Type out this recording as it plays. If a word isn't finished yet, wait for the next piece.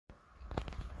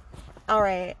All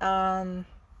right.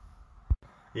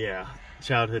 Yeah,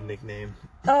 childhood nickname.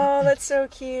 Oh, that's so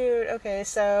cute. Okay,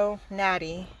 so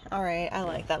Natty. All right, I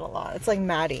like that a lot. It's like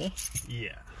Maddie.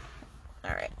 Yeah.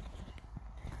 All right.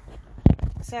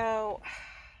 So,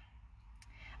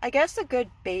 I guess a good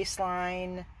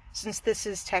baseline, since this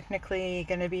is technically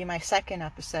going to be my second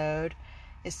episode,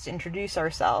 is to introduce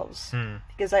ourselves.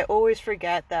 Because I always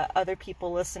forget that other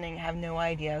people listening have no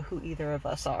idea who either of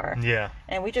us are. Yeah.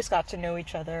 And we just got to know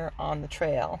each other on the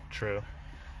trail. True.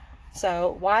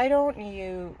 So, why don't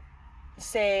you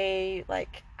say,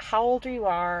 like, how old you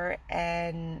are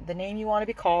and the name you want to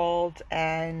be called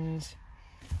and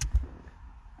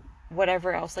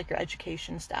whatever else, like your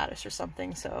education status or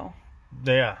something, so...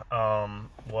 Yeah.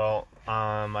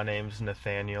 My name's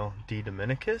Nathaniel D.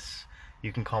 Dominicus.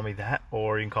 You can call me that,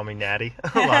 or you can call me Natty.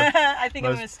 I think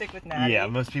I'm going to stick with Natty. Yeah,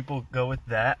 most people go with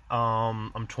that.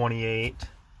 I'm 28.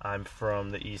 I'm from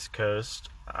the East Coast.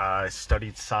 I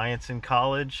studied science in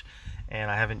college,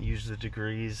 and I haven't used the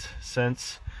degrees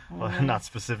since. Well, not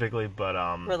specifically, but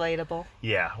relatable.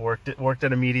 Yeah, worked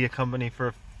at a media company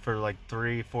for like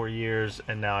 3-4 years,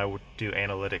 and now I would do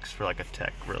analytics for like a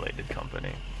tech-related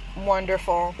company.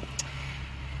 Wonderful.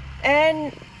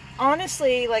 And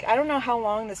honestly, like, I don't know how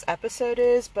long this episode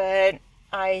is, but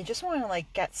I just want to,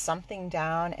 like, get something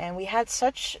down. And we had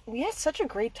such a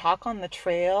great talk on the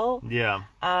trail. Yeah.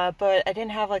 But I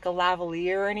didn't have, like, a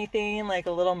lavalier or anything, like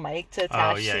a little mic to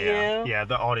attach to you. Yeah,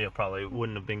 the audio probably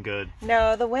wouldn't have been good.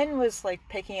 No, the wind was, like,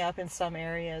 picking up in some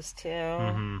areas too.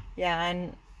 Mm-hmm. Yeah,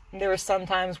 and there were some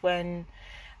times when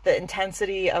the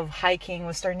intensity of hiking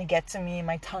was starting to get to me.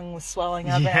 My tongue was swelling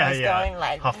up, and I was going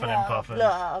like huffing blah, and puffing,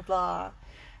 blah blah.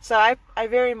 So I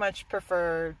very much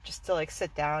prefer just to, like,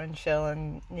 sit down and chill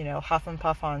and, you know, huff and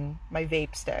puff on my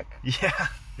vape stick.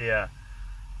 Yeah.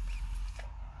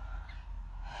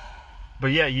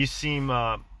 But yeah, you seem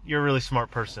you're a really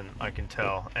smart person, I can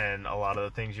tell, and a lot of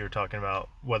the things you were talking about,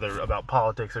 whether about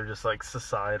politics or just like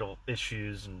societal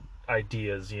issues and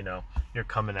ideas, you know, you're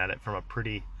coming at it from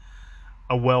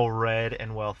a well-read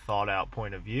and well-thought-out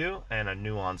point of view, and a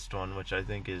nuanced one, which I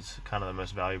think is kind of the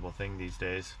most valuable thing these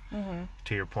days. Mm-hmm.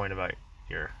 To your point about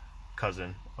your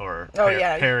cousin, or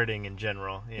parroting in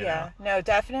general. You know? No,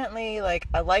 definitely, like,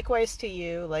 likewise to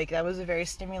you. Like, that was a very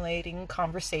stimulating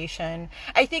conversation.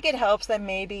 I think it helps that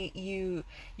maybe you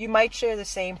might share the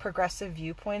same progressive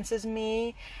viewpoints as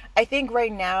me. I think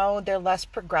right now they're less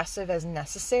progressive as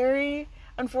necessary.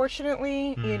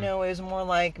 Unfortunately, you know, is more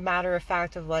like matter of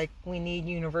fact of, like, we need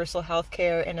universal health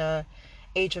care in a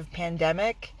age of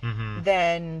pandemic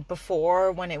than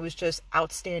before, when it was just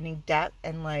outstanding debt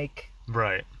and, like,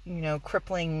 right, you know,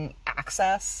 crippling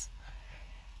access.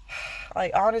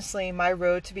 Like, honestly, my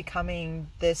road to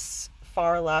becoming this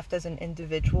far left as an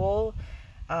individual,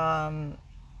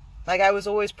 like, I was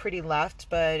always pretty left,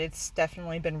 but it's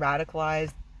definitely been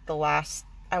radicalized the last,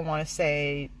 I want to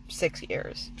say, 6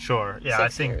 years. Sure. Yeah,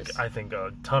 6 years. I think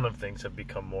a ton of things have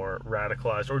become more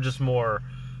radicalized, or just more,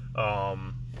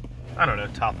 I don't know,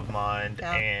 top of mind,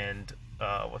 and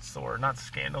what's the word? Not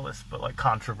scandalous, but like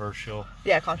controversial.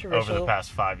 Yeah, controversial. Over the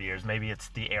past 5 years. Maybe it's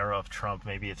the era of Trump.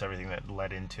 Maybe it's everything that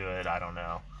led into it. I don't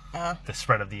know. The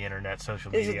spread of the internet,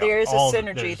 social media. There's a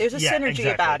synergy. There's a synergy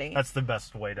exactly. about it. That's the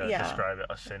best way to describe it.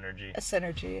 A synergy. A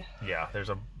synergy. Yeah, there's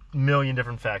a million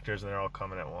different factors, and they're all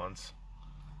coming at once.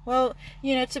 Well,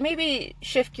 you know, to maybe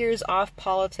shift gears off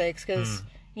politics, because,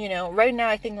 you know, right now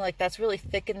I think, like, that's really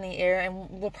thick in the air,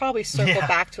 and we'll probably circle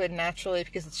back to it naturally,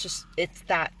 because it's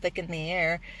that thick in the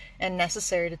air and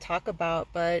necessary to talk about.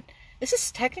 But this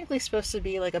is technically supposed to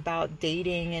be, like, about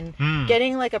dating and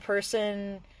getting, like, a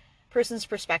person's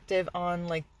perspective on,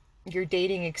 like, your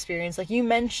dating experience. Like, you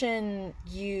mentioned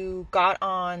you got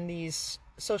on these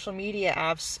social media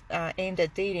apps aimed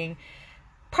at dating,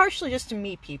 partially just to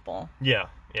meet people. Yeah.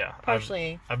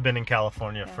 Partially. I've been in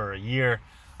California for a year.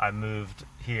 I moved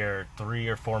here 3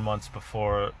 or 4 months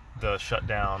before the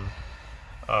shutdown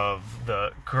of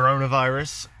the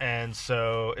coronavirus, and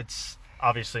so it's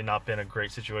obviously not been a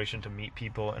great situation to meet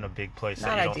people in a big place.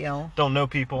 Not ideal. Don't know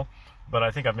people, but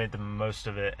I think I've made the most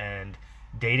of it. And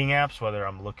dating apps, whether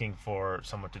I'm looking for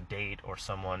someone to date or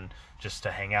someone just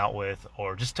to hang out with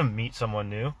or just to meet someone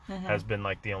new, has been,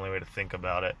 like, the only way to think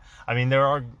about it. I mean, there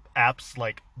are apps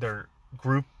like they're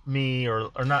Group Me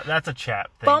or not. That's a chat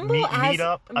thing. Bumble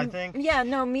Meetup, I think. Yeah,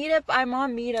 no, Meetup. I'm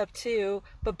on Meetup too,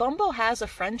 but Bumble has a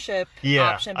friendship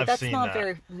option, but that's not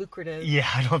very lucrative. Yeah,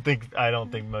 I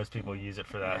don't think most people use it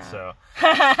for that. So,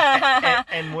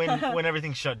 and when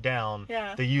everything shut down,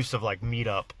 the use of, like,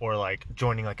 Meetup or, like,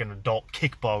 joining, like, an adult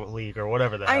kickball league or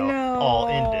whatever the hell all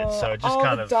ended. So it just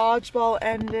all the dodgeball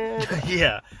ended.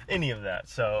 Yeah, any of that.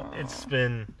 So it's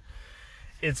been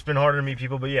it's been harder to meet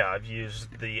people, but yeah, I've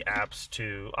used the apps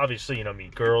to obviously,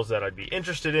 meet girls that I'd be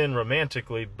interested in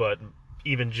romantically, but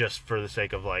even just for the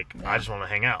sake of like, I just want to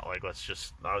hang out. Like, let's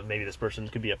just, maybe this person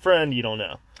could be a friend, you don't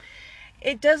know.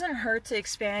 It doesn't hurt to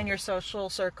expand your social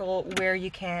circle where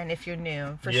you can if you're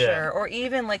new, for sure. Or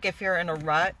even like if you're in a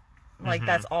rut, like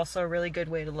that's also a really good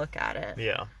way to look at it.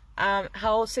 Yeah.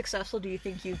 How successful do you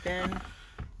think you've been?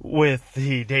 With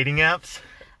the dating apps?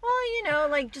 Well,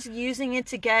 like just using it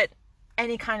to get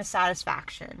any kind of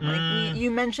satisfaction. Like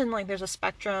you mentioned, like there's a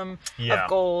spectrum of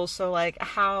goals. So like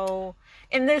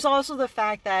and there's also the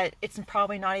fact that it's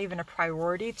probably not even a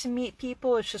priority to meet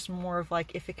people. It's just more of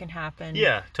like if it can happen.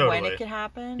 Yeah, totally. When it can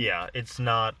happen. Yeah, it's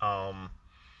not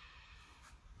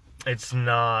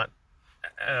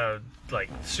like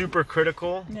super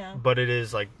critical, but it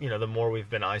is like, the more we've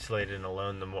been isolated and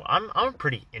alone, the more I'm a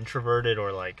pretty introverted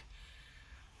or like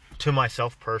to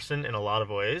myself person in a lot of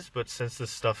ways, but since this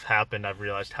stuff happened, I've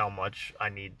realized how much I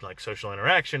need like social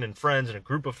interaction and friends and a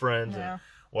group of friends and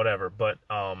whatever. But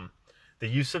the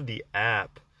use of the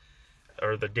app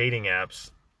or the dating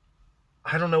apps,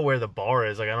 I don't know where the bar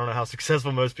is. Like, I don't know how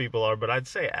successful most people are, but I'd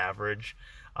say average.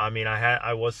 I mean,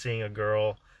 I was seeing a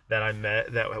girl that I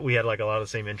met that we had like a lot of the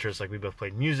same interests. Like, we both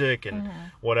played music and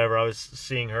whatever. I was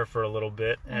seeing her for a little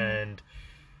bit, and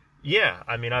yeah,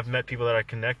 I mean, I've met people that I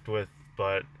connect with,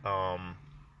 but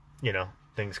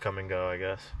things come and go, I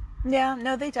guess. Yeah,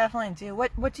 no, they definitely do.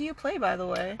 What do you play, by the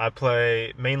way? I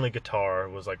play mainly guitar.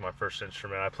 Was like my first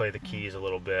instrument. I play the keys a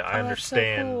little bit. I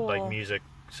understand so cool. Like music,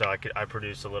 so I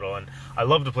produce a little, and I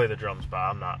love to play the drums, but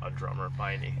I'm not a drummer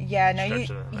by any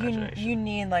stretch of the imagination. You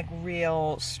need like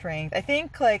real strength. I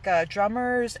think like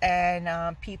drummers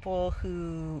and people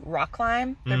who rock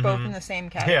climb, they're both in the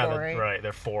same category. Yeah, right.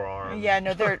 They're forearms. Yeah,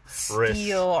 no, they're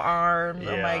steel arms.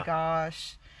 Yeah. Oh my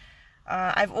gosh.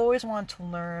 I've always wanted to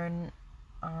learn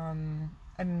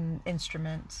an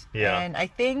instrument. Yeah. And I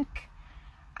think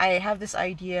I have this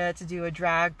idea to do a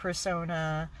drag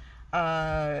persona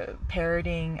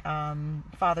parroting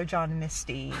Father John and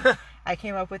Misty. I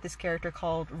came up with this character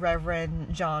called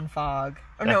Reverend John Fogg.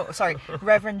 Oh no, sorry,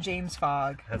 Reverend James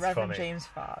Fogg. That's Reverend funny. James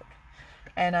Fogg.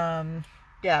 And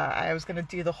I was gonna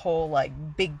do the whole like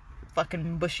big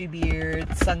fucking bushy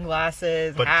beard,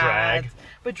 sunglasses, but hats,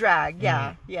 drag,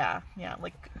 yeah,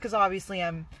 like because obviously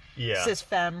I'm cis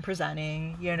femme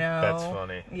presenting, That's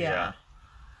funny. Yeah.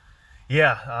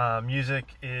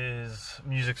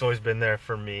 Music's always been there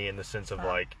for me in the sense of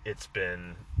like it's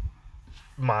been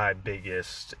my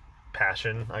biggest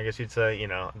passion, I guess you'd say.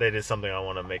 That is something I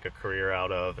want to make a career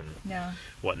out of and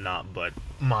whatnot. But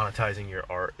monetizing your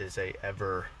art is a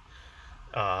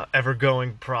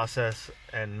ever-going process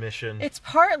and mission. It's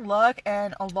part luck,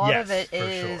 and a lot of it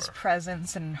is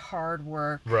presence and hard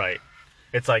work. Right.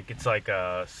 It's like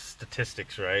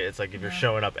statistics, right? It's like if you're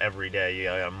showing up every day, you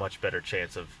got a much better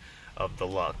chance of the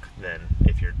luck than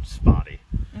if you're spotty.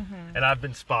 And I've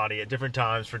been spotty at different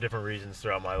times for different reasons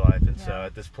throughout my life, and so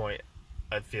at this point,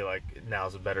 I feel like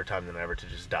now's a better time than ever to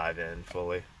just dive in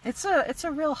fully. It's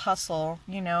a real hustle,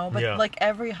 but like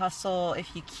every hustle,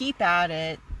 if you keep at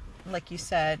it, like you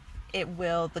said,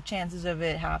 the chances of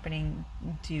it happening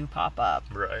do pop up.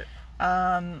 Right.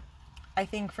 I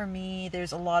think for me,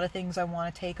 there's a lot of things I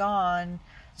want to take on.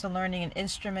 So learning an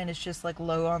instrument is just like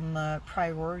low on the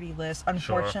priority list,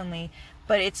 unfortunately.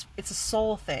 But it's a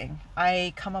soul thing.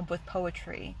 I come up with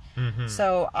poetry.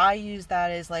 So I use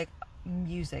that as like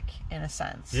music in a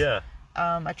sense. Yeah.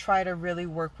 I try to really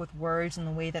work with words and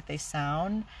the way that they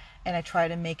sound, and I try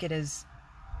to make it as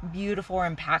beautiful or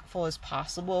impactful as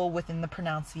possible within the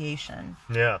pronunciation.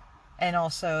 Yeah. And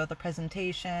also the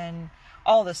presentation,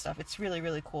 all this stuff. It's really,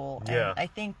 really cool. Yeah. And I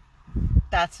think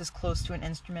that's as close to an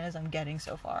instrument as I'm getting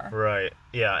so far. Right.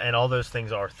 Yeah, and all those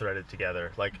things are threaded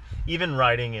together. Like, even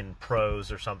writing in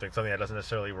prose or something that doesn't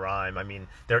necessarily rhyme, I mean,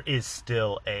 there is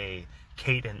still a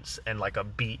cadence and like a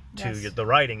beat to the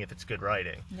writing if it's good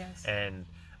writing. Yes. And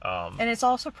it's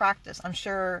also practice. I'm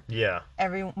sure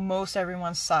most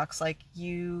everyone sucks. Like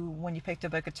when you picked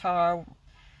up a guitar,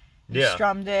 you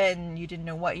strummed it and you didn't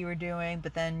know what you were doing,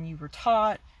 but then you were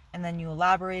taught, and then you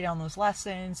elaborated on those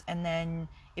lessons, and then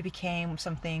it became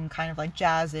something kind of like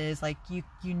jazz is. Like you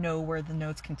know where the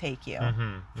notes can take you.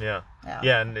 Yeah,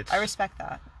 and I respect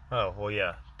that. Oh well,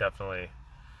 yeah, definitely.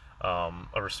 A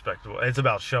respectable. It's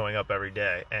about showing up every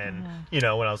day, and when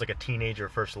I was like a teenager,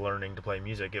 first learning to play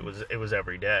music, it was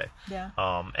every day. Yeah.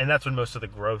 And that's when most of the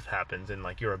growth happens in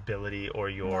like your ability or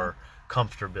your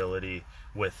comfortability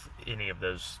with any of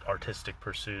those artistic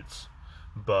pursuits.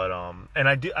 But and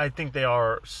I think they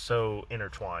are so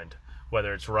intertwined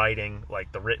whether it's writing,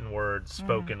 like the written word,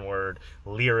 spoken word,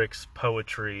 lyrics,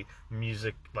 poetry,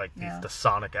 music, like the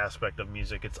sonic aspect of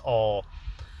music. It's all,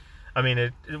 I mean,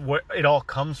 it all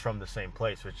comes from the same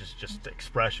place, which is just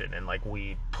expression. And like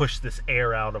we push this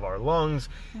air out of our lungs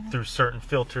through certain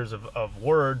filters of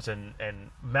words and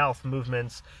mouth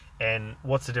movements. And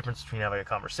what's the difference between having a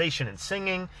conversation and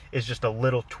singing is just a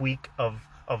little tweak of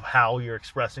how you're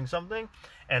expressing something.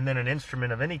 And then an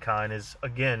instrument of any kind is,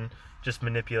 again, just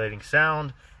manipulating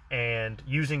sound and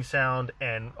using sound.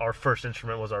 And our first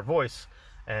instrument was our voice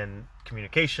and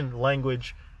communication,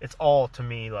 language. It's all, to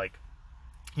me, like,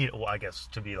 you know, I guess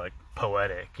to be like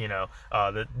poetic, you know,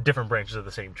 the different branches of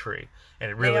the same tree,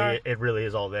 and it really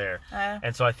is all there.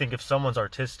 And so I think if someone's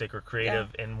artistic or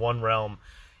creative in one realm,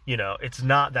 you know, it's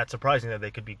not that surprising that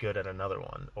they could be good at another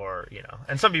one, or, you know,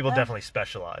 and some people definitely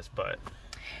specialize, but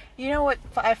you know what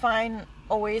I find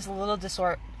always a little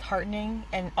disheartening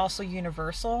and also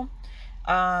universal,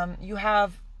 you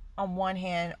have on one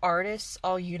hand artists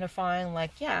all unifying,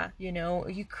 like, yeah, you know,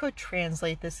 you could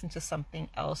translate this into something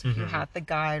else if you had the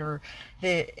guide or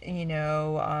the, you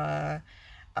know,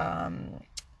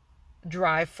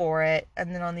 drive for it.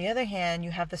 And then on the other hand,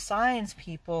 you have the science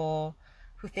people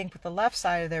who think with the left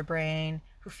side of their brain,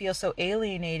 who feel so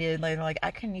alienated, like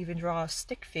I couldn't even draw a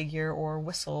stick figure or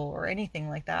whistle or anything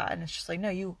like that. And it's just like, no,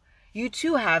 you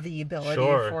too have the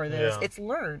ability for this. It's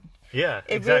learned. Yeah,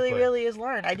 it exactly. really is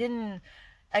learned.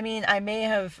 I may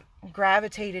have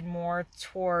gravitated more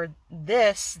toward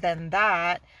this than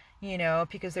that, you know,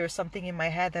 because there was something in my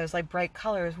head that was like bright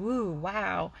colors, woo,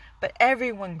 wow. But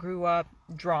everyone grew up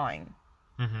drawing.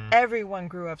 Everyone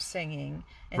grew up singing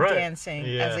and dancing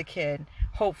as a kid.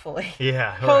 Hopefully.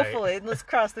 Yeah. Hopefully. Let's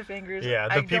cross the fingers. Yeah.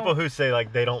 The people who say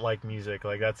like they don't like music,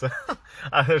 like that's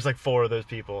there's like 4 of those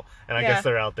people, and I guess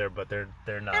they're out there, but they're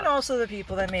not. And also the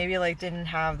people that maybe like didn't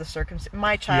have the circumstance.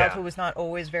 My childhood was not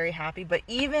always very happy, but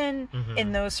even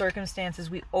in those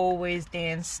circumstances, we always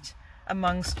danced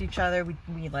amongst each other.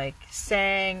 We like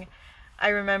sang. I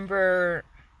remember,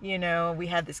 you know, we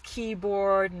had this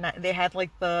keyboard, and they had like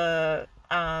the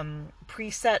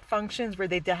preset functions where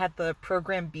they had the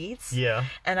program beats. Yeah.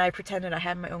 And I pretended I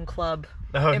had my own club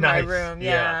in my room.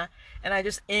 Yeah. And I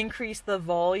just increased the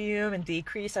volume and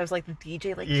decreased. I was like the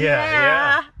DJ, like,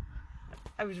 yeah.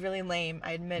 I was really lame,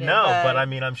 I admit it. No, but I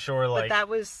mean, I'm sure, like, that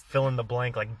was fill in the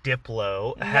blank, like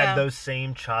Diplo had those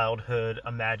same childhood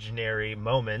imaginary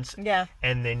moments. Yeah.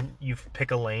 And then you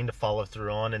pick a lane to follow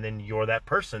through on, and then you're that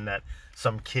person that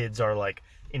some kids are like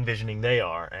envisioning they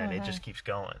are, and it just keeps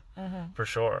going. For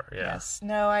sure. Yes.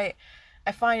 No, I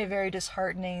find it very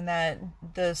disheartening that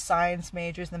the science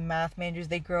majors, the math majors,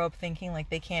 they grow up thinking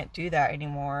like they can't do that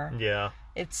anymore. Yeah.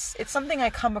 It's something I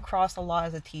come across a lot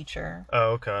as a teacher.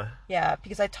 Oh, okay. Yeah,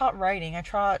 because I taught writing. I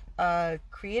taught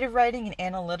creative writing and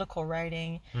analytical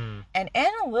writing. And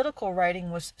analytical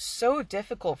writing was so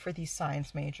difficult for these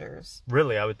science majors.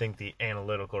 Really? I would think the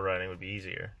analytical writing would be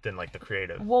easier than like the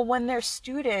creative. Well, when they're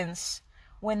students,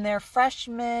 when they're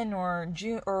freshmen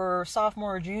or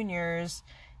sophomore or juniors,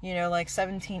 you know, like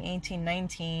 17, 18,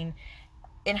 19,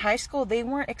 in high school, they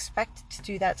weren't expected to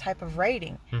do that type of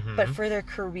writing. But for their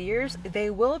careers, they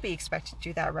will be expected to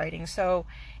do that writing. So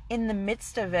in the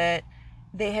midst of it,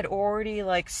 they had already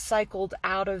like cycled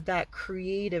out of that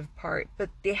creative part, but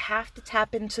they have to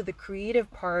tap into the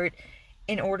creative part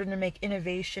in order to make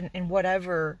innovation in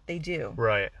whatever they do.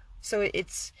 Right. So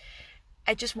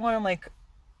I just want to like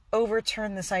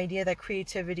overturn this idea that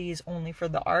creativity is only for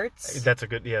the arts. That's a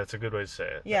good way to say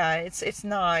it. Yeah, it's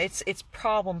not. It's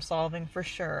problem solving for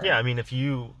sure. Yeah, I mean, if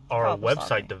you are a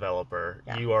website developer,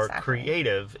 you are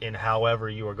creative in however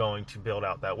you are going to build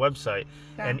out that website.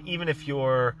 Yeah. And even if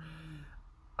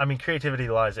creativity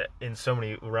lies in so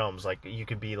many realms. Like, you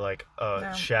could be like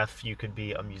a chef, you could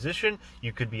be a musician,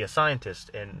 you could be a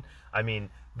scientist. And I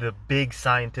mean, the big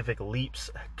scientific leaps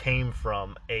came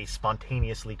from a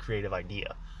spontaneously creative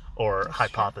idea or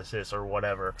hypothesis or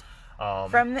whatever.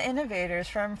 From the innovators,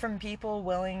 from people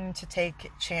willing to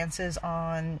take chances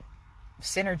on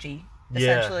synergy.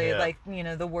 Essentially, like, you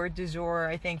know, the word du jour,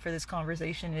 I think, for this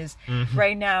conversation is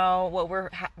right now what we're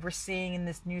seeing in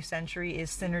this new century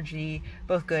is synergy,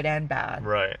 both good and bad.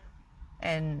 Right.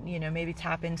 And, you know, maybe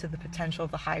tap into the potential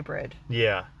of the hybrid.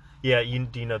 Yeah. Yeah,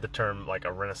 do you know the term, like,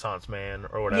 a Renaissance man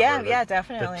or whatever? Yeah,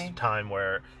 definitely. The time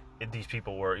where these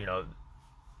people were, you know,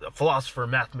 a philosopher,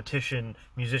 mathematician,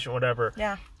 musician, whatever.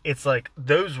 Yeah. It's like,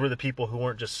 those were the people who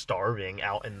weren't just starving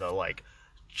out in the, like,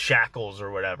 shackles or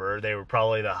whatever. They were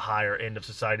probably the higher end of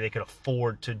society. They could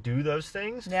afford to do those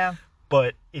things. Yeah.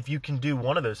 But if you can do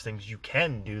one of those things, you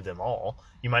can do them all.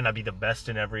 You might not be the best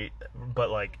in every, but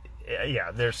like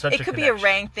yeah, there's such a It could connection. be a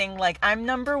rank thing, like I'm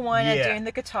number 1 at doing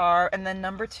the guitar, and then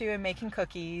number 2 at making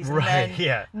cookies, and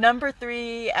then number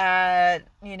 3 at,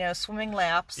 swimming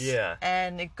laps. Yeah.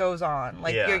 And it goes on.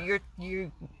 Like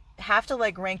you have to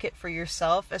like rank it for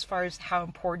yourself as far as how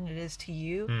important it is to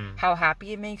you, how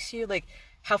happy it makes you, like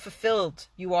how fulfilled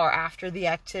you are after the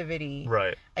activity.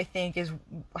 Right. I think is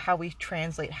how we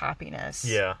translate happiness.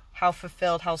 Yeah. How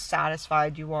fulfilled, how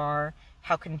satisfied you are,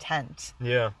 how content.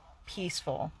 Yeah.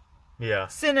 Peaceful. Yeah.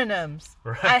 Synonyms.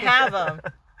 Right. I have them.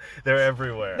 They're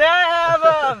everywhere. I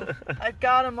have them. I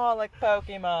got them all like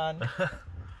Pokemon.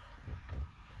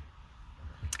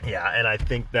 Yeah, and I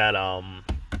think that I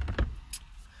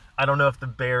don't know if the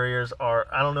barriers are.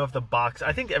 I don't know if the box.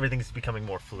 I think everything's becoming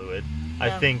more fluid. Yeah. I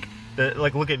think that,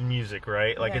 like, look at music,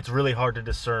 right? Like, it's really hard to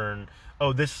discern.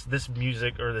 Oh, this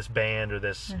music or this band or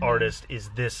this artist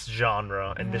is this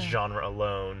genre and this genre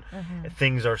alone.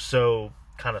 Things are so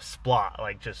kind of splot,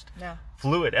 like just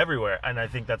fluid everywhere. And I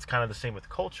think that's kind of the same with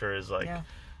culture. Is like,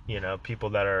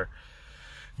 people that are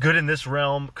good in this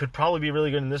realm could probably be really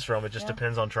good in this realm. It just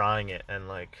depends on trying it and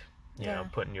like, you know,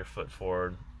 putting your foot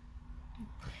forward.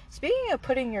 Speaking of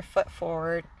putting your foot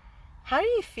forward, how do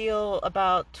you feel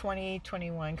about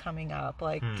 2021 coming up?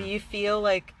 Like, do you feel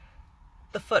like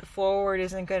the foot forward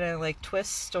isn't going to like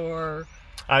twist or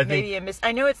maybe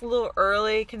I know it's a little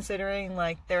early considering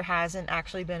like there hasn't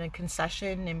actually been a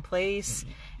concession in place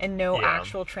and no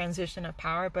actual transition of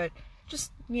power, but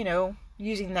just,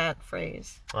 using that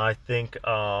phrase. I think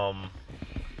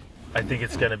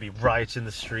it's going to be riots in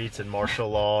the streets and martial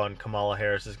law, and Kamala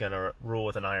Harris is going to rule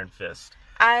with an iron fist.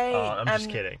 I'm just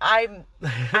kidding.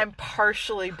 I'm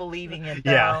partially believing it,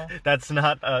 though. Yeah, that's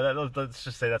not. Let's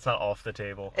just say that's not off the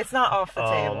table. It's not off the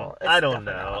table. I don't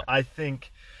know. Not. I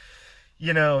think,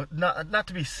 not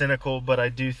to be cynical, but I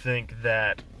do think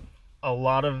that a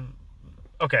lot of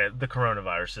the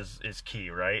coronavirus is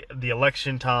key, right? The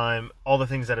election time, all the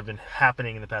things that have been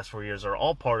happening in the past 4 years are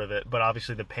all part of it, but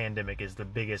obviously the pandemic is the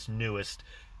biggest, newest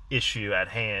issue at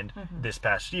hand this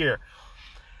past year.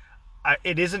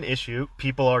 It is an issue.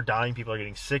 People are dying. People are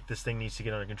getting sick. This thing needs to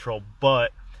get under control.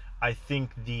 But I think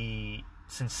the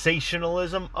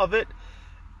sensationalism of it,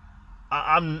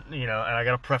 and I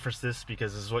got to preface this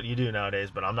because this is what you do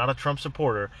nowadays, but I'm not a Trump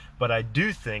supporter. But I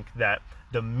do think that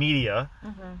the media,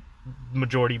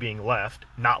 majority being left,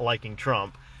 not liking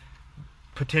Trump,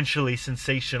 potentially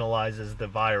sensationalizes the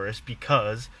virus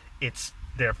because it's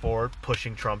therefore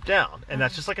pushing Trump down. And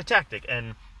that's just like a tactic.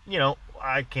 And,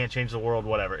 I can't change the world,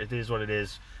 whatever. It is what it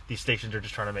is. These stations are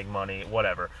just trying to make money,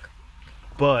 whatever.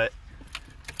 But,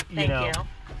 Thank you.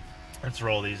 Let's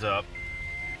roll these up.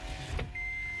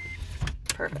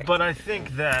 Perfect. But I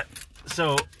think that,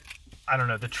 I don't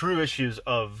know, the true issues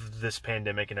of this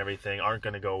pandemic and everything aren't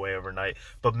going to go away overnight,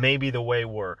 but maybe the way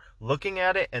we're looking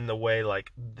at it and the way,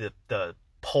 like, the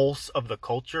pulse of the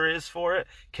culture is for it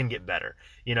can get better.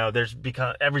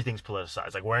 Everything's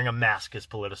politicized. Like, wearing a mask is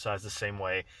politicized the same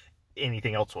way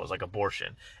anything else was, like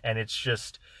abortion. And it's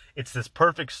this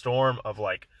perfect storm of,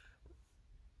 like,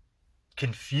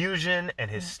 confusion and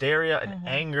hysteria and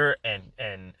anger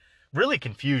and really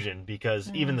confusion because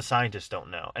even the scientists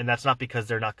don't know. And that's not because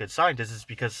they're not good scientists. It's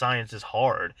because science is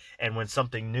hard. And when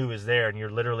something new is there and you're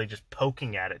literally just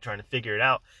poking at it, trying to figure it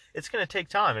out, it's going to take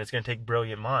time and it's going to take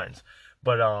brilliant minds.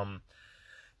 But,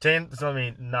 let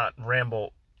me not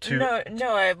ramble too. No,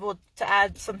 to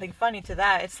add something funny to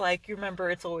that, it's like, you remember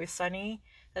It's Always Sunny,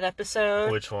 that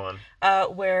episode? Which one?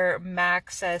 Where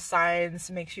Max says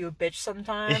science makes you a bitch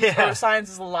sometimes. Yeah. Or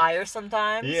science is a liar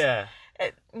sometimes. Yeah.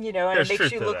 And it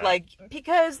makes you look like,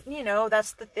 because,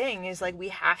 that's the thing, is like, we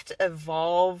have to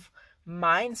evolve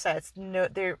mindsets.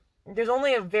 There's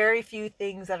only a very few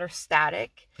things that are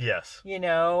static. Yes.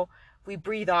 We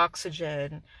breathe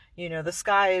oxygen, the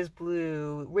sky is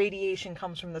blue, radiation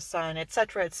comes from the sun,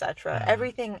 etc., etc.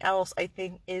 Everything else, I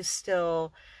think, is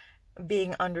still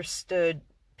being understood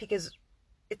because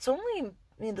it's only,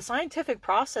 the scientific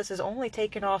process has only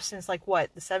taken off since, like,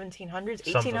 what, the 1700s,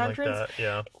 1800s? Something like that,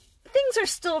 yeah. Things are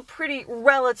still pretty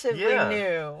relatively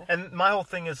new. And my whole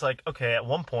thing is, like, okay, at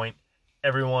one point,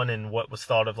 everyone in what was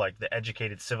thought of like the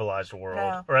educated, civilized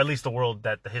world, or at least the world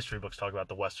that the history books talk about,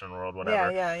 the Western world,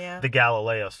 whatever. The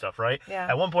Galileo stuff, right? Yeah.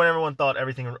 At one point, everyone thought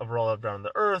everything revolved around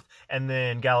the Earth, and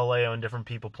then Galileo and different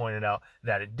people pointed out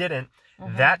that it didn't.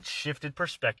 That shifted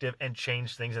perspective and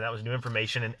changed things, and that was new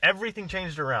information, and everything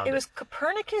changed around it. It was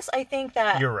Copernicus, I think,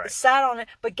 that You're right. sat on it,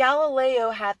 but Galileo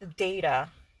had the data.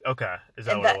 Okay, is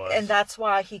that And what it was? and that's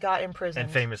why he got imprisoned.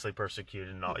 And famously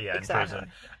persecuted and all, yeah, in Exactly.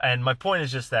 prison. And my point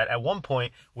is just that at one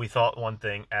point we thought one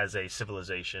thing as a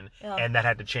civilization, Yeah. and that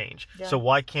had to change. Yeah. So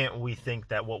why can't we think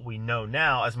that what we know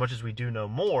now, as much as we do know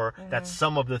more, that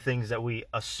some of the things that we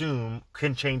assume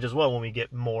can change as well when we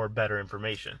get more better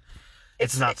information?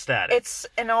 It's not static.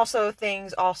 And also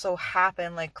things also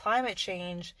happen, like climate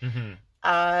change. Mm-hmm.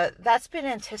 That's been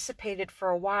anticipated for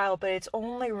a while, but it's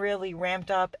only really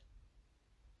ramped up,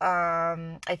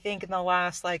 I think in the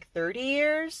last like 30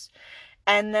 years.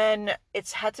 And then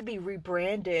it's had to be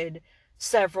rebranded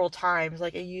several times.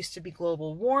 Like it used to be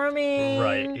global Right,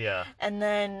 warming, yeah. and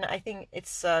then I think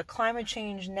it's climate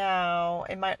change now.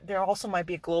 There also might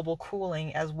be a global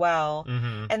cooling as well.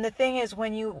 Mm-hmm. And the thing is,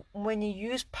 when you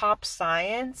use pop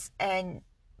science and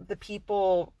the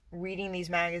people reading these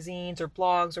magazines or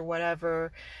blogs or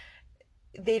whatever,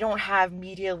 they don't have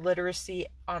media literacy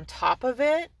on top of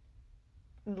it,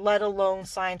 let alone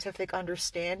scientific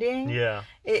understanding. Yeah.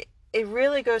 It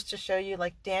really goes to show you,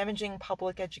 like, damaging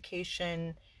public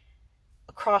education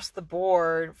across the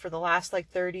board for the last like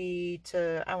 30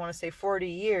 to, I want to say, 40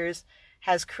 years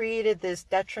has created this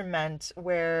detriment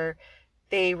where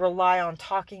they rely on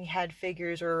talking head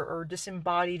figures or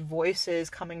disembodied voices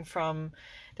coming from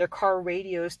their car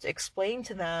radios to explain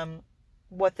to them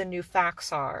what the new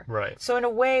facts are. Right. So in a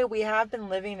way, we have been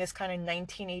living this kind of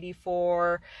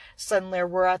 1984, suddenly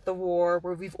we're at the war,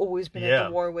 where we've always been at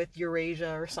the war with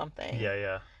Eurasia or something. Yeah,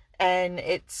 yeah. And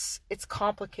it's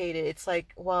complicated. It's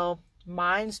like, well,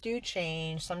 minds do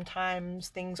change. Sometimes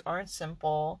things aren't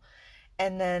simple.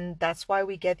 And then that's why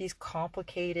we get these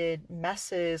complicated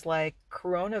messes like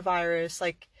coronavirus.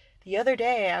 Like the other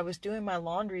day, I was doing my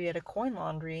laundry at a coin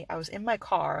laundry. I was in my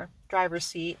car, driver's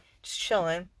seat, just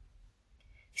chilling.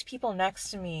 These people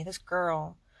next to me, this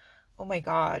girl, oh my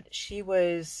God, she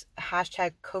was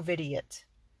hashtag COVIDiot.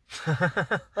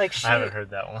 Like I haven't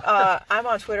heard that one. I'm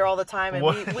on Twitter all the time, and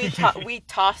we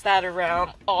toss that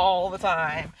around all the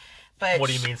time. But what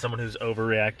do you mean, someone who's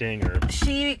overreacting? Or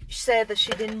she said that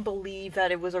she didn't believe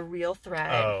that it was a real threat,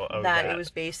 that it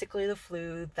was basically the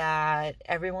flu, that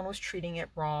everyone was treating it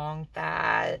wrong,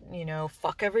 that,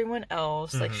 fuck everyone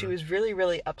else. Like, she was really,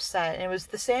 really upset. And it was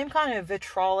the same kind of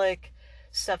vitriolic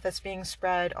stuff that's being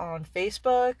spread on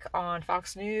Facebook, on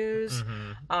Fox News,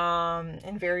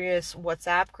 in various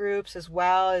WhatsApp groups as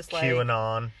well. As like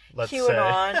QAnon, let's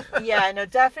QAnon. say. Yeah, no,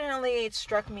 definitely it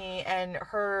struck me. And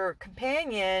her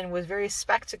companion was very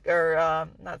skeptical.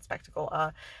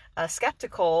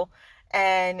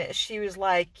 And she was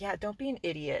like, yeah, don't be an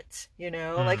idiot,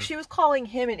 Like, she was calling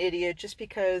him an idiot just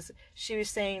because she was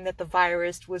saying that the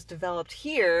virus was developed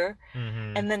here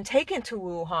and then taken to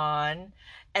Wuhan.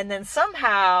 And then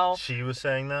somehow she was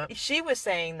saying that? She was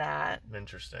saying that.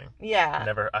 Interesting. Yeah.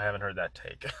 I haven't heard that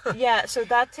take. Yeah, so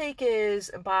that take is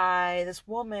by this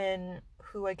woman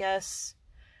who I guess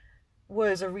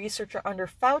was a researcher under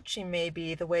Fauci,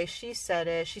 maybe, the way she said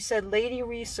it. She said, lady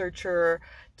researcher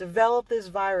developed this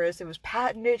virus. It was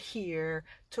patented here,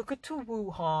 took it to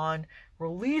Wuhan,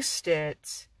 released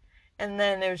it, and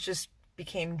then it was just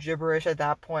became gibberish at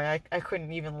that point. I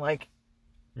couldn't even,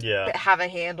 have a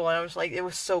handle, and I was like, it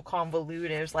was so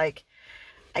convoluted. It was like,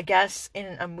 I guess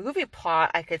in a movie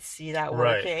plot I could see that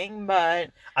working,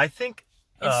 but I think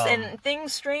and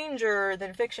things stranger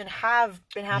than fiction have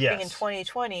been happening in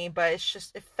 2020, but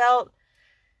it felt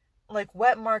like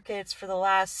wet markets for the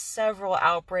last several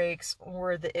outbreaks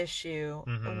were the issue,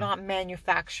 not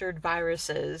manufactured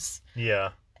viruses. Yeah.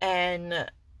 And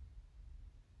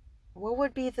what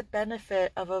would be the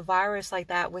benefit of a virus like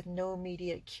that with no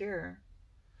immediate cure?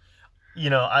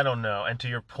 I don't know. And to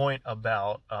your point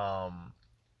about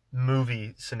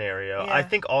movie scenario, I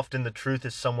think often the truth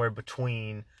is somewhere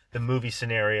between the movie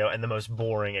scenario and the most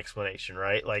boring explanation,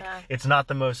 right? Like, it's not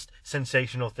the most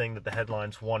sensational thing that the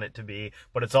headlines want it to be,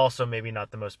 but it's also maybe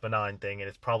not the most benign thing, and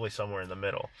it's probably somewhere in the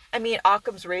middle. I mean,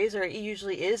 Occam's razor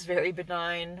usually is very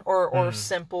benign or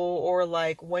simple, or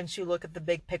like, once you look at the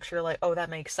big picture, like, oh, that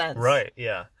makes sense. Right,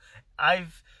 yeah.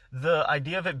 The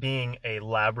idea of it being a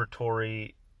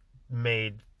laboratory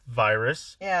made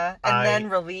virus, then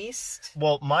released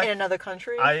in another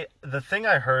country. The thing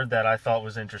I heard that I thought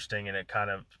was interesting, and it kind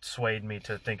of swayed me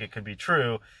to think it could be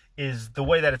true, is the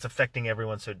way that it's affecting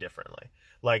everyone so differently.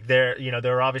 Like, there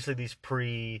are obviously these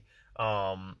what's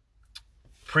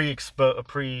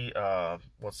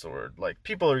the word, like,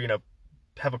 people are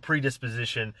have a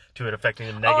predisposition to it affecting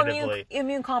them negatively.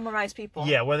 Immune compromised people.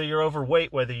 Yeah, whether you're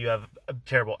overweight, whether you have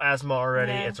terrible asthma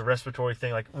already, it's a respiratory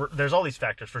thing. Like, there's all these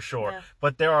factors for sure. Yeah.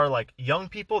 But there are, like, young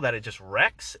people that it just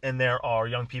wrecks, and there are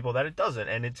young people that it doesn't.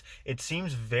 And it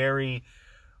seems very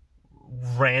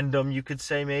random, you could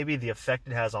say, maybe, the effect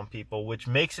it has on people, which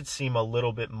makes it seem a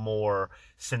little bit more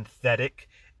synthetic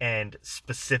and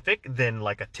specific than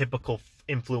like a typical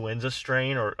influenza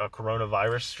strain or a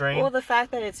coronavirus strain. Well, the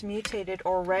fact that it's mutated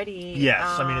already. Yes,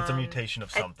 I mean, it's a mutation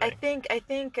of something. I think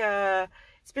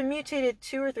it's been mutated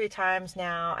 2 or 3 times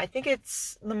now. I think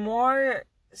it's the more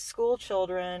school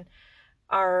children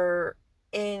are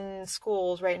in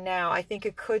schools right now, I think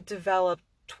it could develop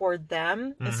toward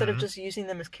them instead of just using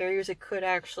them as carriers. It could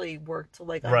actually work to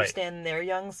like understand their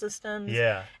young systems.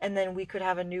 Yeah. And then we could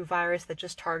have a new virus that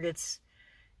just targets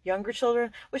younger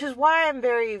children, which is why I'm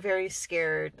very, very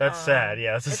scared. That's sad.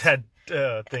 Yeah, it's a sad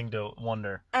thing to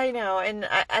wonder. I know, and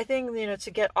I think,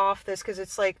 to get off this, because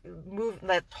it's like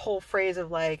that whole phrase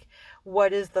of like,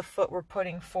 what is the foot we're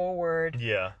putting forward?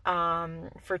 Yeah.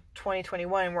 For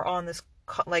 2021, and we're on this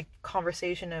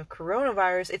conversation of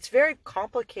coronavirus. It's very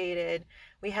complicated.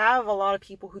 We have a lot of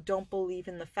people who don't believe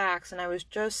in the facts, and I was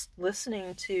just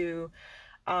listening to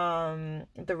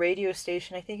the radio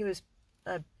station. I think it was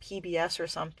a PBS or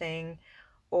something,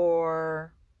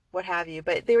 or what have you,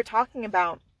 but they were talking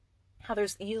about how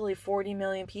there's easily 40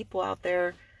 million people out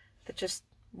there that just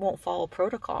won't follow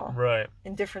protocol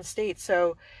in different states.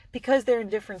 So because they're in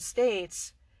different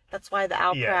states, that's why the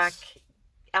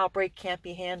outbreak can't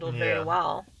be handled very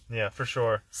well. Yeah, for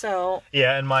sure. So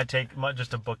yeah, and my take,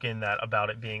 just to book in that about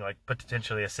it being like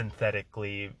potentially a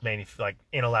synthetically like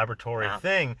in a laboratory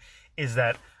thing, is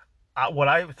that what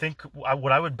I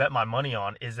would bet my money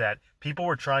on is that people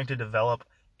were trying to develop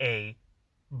a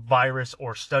virus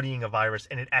or studying a virus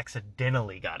and it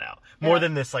accidentally got out more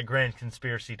than this like grand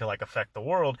conspiracy to like affect the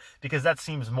world, because that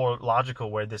seems more logical,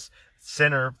 where this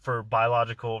Center for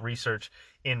Biological Research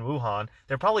in Wuhan,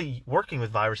 they're probably working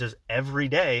with viruses every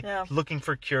day, looking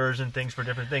for cures and things for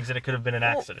different things, and it could have been an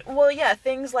accident. Well, yeah,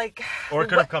 things like, or it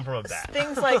could have come from a bat.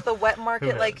 Things like the wet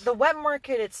market, like the wet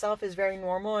market itself is very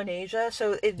normal in Asia,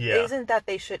 so it isn't that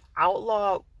they should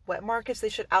outlaw wet markets. They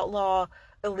should outlaw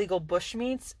illegal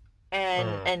bushmeats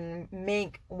and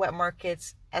make wet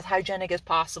markets as hygienic as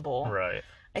possible. Right.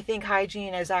 I think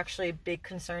hygiene is actually a big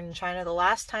concern in China. The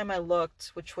last time I looked,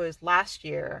 which was last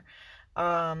year,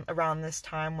 around this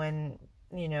time when,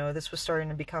 this was starting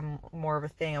to become more of a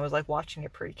thing, I was like watching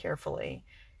it pretty carefully,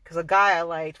 because a guy I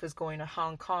liked was going to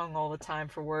Hong Kong all the time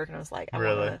for work, and I was like,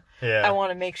 I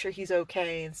want to make sure he's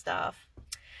okay and stuff.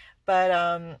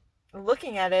 But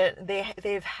looking at it,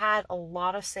 they've had a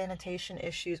lot of sanitation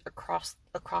issues across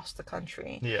the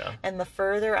country. Yeah. And the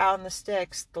further out in the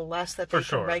sticks, the less that they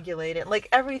can regulate it, like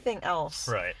everything else.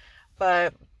 Right.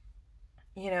 But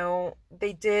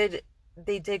they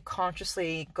did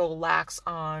consciously go lax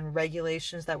on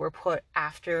regulations that were put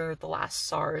after the last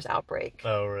SARS outbreak.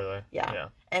 Oh, really? Yeah.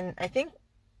 And I think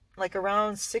like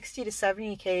around 60 to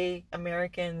 70K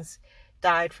Americans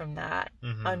died from that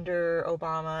under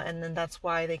Obama, and then that's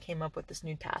why they came up with this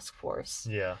new task force.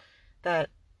 Yeah. That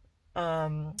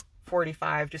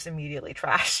 45 just immediately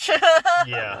trashed.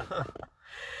 Yeah.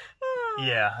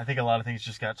 Yeah, I think a lot of things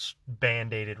just got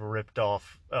band-aided, ripped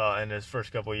off in his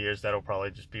first couple of years. That'll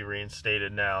probably just be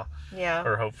reinstated now. Yeah.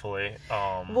 Or hopefully.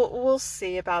 We'll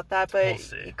see about that, but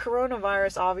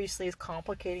coronavirus obviously is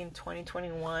complicating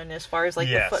 2021 as far as like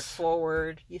the foot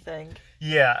forward, you think?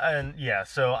 Yeah,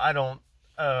 so I don't...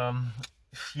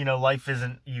 life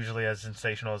isn't usually as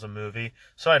sensational as a movie,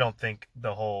 so I don't think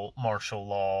the whole martial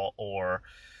law or,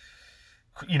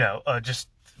 just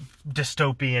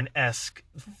dystopian-esque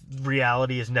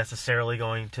reality is necessarily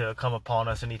going to come upon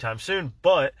us anytime soon.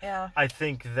 But I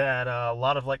think that a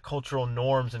lot of like cultural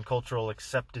norms and cultural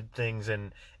accepted things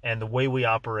and the way we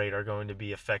operate are going to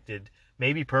be affected,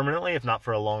 maybe permanently, if not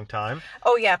for a long time.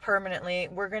 Oh yeah, permanently.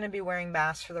 We're going to be wearing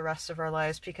masks for the rest of our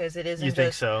lives, because it isn't You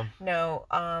think so? No.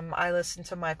 I listened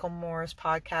to Michael Moore's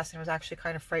podcast, and it was actually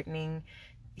kind of frightening.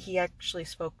 He actually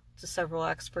spoke to several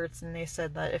experts, and they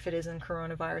said that if it isn't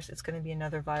coronavirus, it's going to be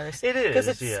another virus. It is, because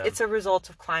it's a result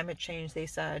of climate change, they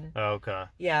said. Oh, okay.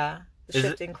 Yeah, the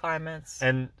shifting climates.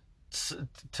 And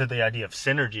to the idea of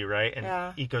synergy, right? And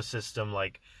ecosystem,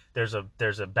 like there's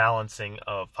a balancing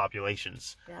of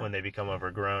populations when they become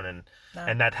overgrown,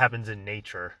 and that happens in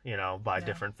nature, by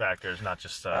different factors, not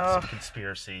just some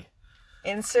conspiracy.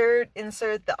 Insert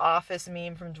the Office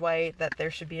meme from Dwight that there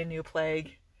should be a new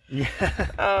plague.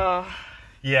 Yeah.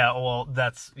 Yeah, well,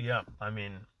 I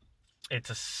mean,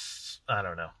 I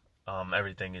don't know.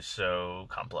 Everything is so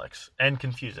complex and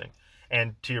confusing.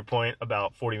 And to your point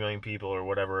about 40 million people or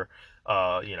whatever,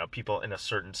 people in a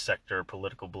certain sector,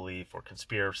 political belief or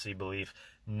conspiracy belief,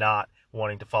 not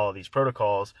wanting to follow these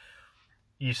protocols,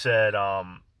 you said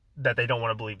that they don't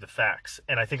want to believe the facts.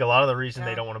 And I think a lot of the reason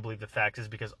they don't want to believe the facts is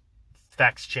because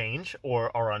facts change,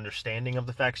 or our understanding of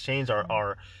the facts change,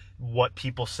 or what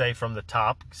people say from the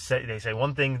top. They say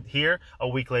one thing here, a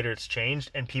week later it's changed,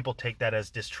 and people take that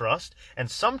as distrust. And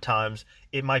sometimes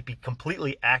it might be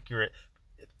completely accurate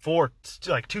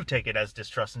to take it as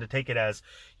distrust and to take it as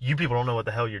you people don't know what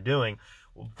the hell you're doing.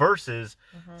 Versus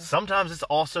sometimes it's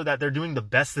also that they're doing the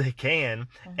best they can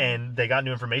and they got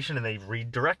new information and they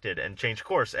redirected and changed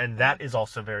course, and that is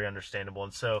also very understandable.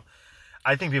 And so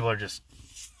I think people are just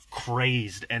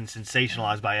crazed and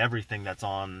sensationalized by everything that's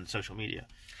on social media.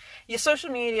 Yeah, social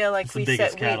media, like we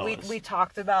said, we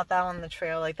talked about that on the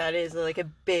trail. Like, that is like a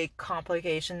big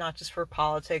complication, not just for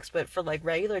politics, but for like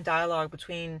regular dialogue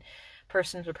between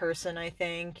person to person, I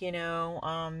think,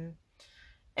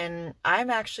 and I'm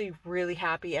actually really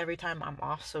happy every time I'm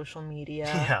off social media.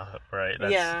 Yeah, right.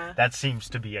 That seems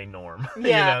to be a norm.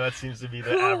 Yeah. That seems to be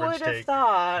the Who average would have take.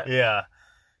 thought? Yeah.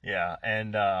 Yeah.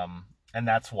 And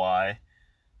that's why,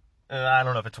 I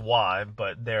don't know if it's why,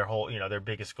 but their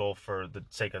biggest goal for the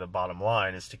sake of the bottom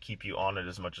line is to keep you on it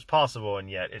as much as possible. And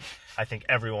yet I think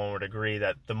everyone would agree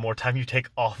that the more time you take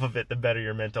off of it, the better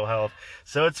your mental health.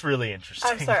 So it's really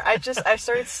interesting. I'm sorry. I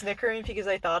started snickering because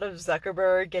I thought of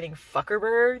Zuckerberg getting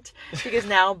fuckerberged because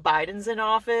now Biden's in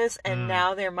office and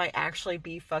now there might actually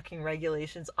be fucking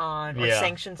regulations on or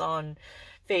sanctions on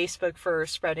Facebook for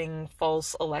spreading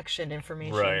false election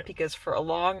information, right? Because for a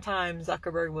long time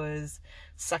Zuckerberg was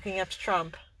sucking up to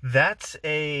Trump.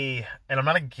 And I'm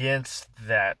not against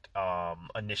that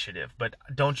initiative, but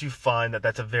don't you find that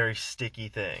that's a very sticky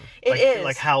thing? It is.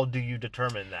 Like, how do you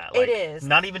determine that? It is.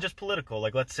 Not even just political.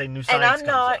 Like, let's say new science comes out. And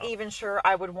I'm not out. even sure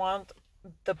I would want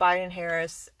the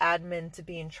Biden-Harris admin to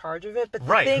be in charge of it. But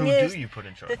the thing is, who do you put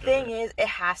in charge of it? The thing is, it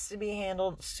has to be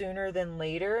handled sooner than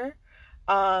later.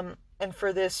 And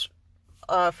for this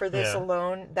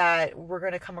alone, that we're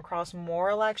going to come across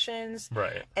more elections.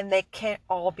 Right. And they can't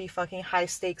all be fucking high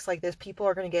stakes like this. People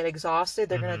are going to get exhausted.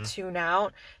 They're going to tune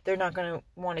out. They're not going to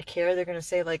want to care. They're going to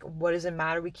say, like, what does it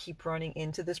matter? We keep running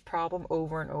into this problem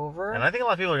over and over. And I think a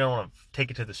lot of people are going to want to take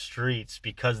it to the streets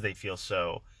because they feel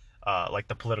so, like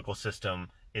the political system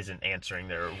isn't answering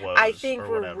their woes. I think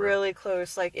we're really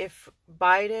close. Like, if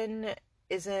Biden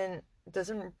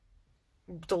doesn't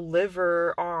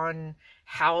deliver on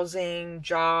housing,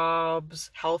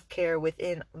 jobs, healthcare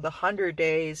within the 100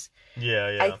 days,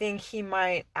 I think he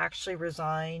might actually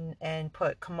resign and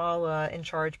put Kamala in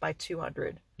charge by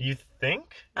 200. You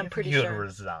think? I'm pretty sure. He would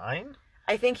resign?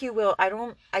 I think he will.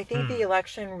 I think the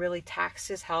election really taxed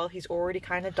his health. He's already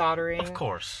kind of doddering. Of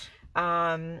course.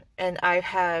 And I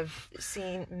have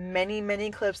seen many, many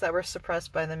clips that were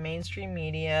suppressed by the mainstream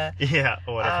media. Yeah,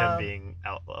 what of him being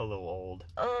out a little old.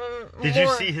 Did you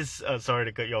see his, sorry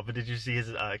to cut you off, but did you see his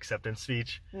acceptance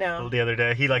speech? No. The other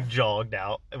day? He, jogged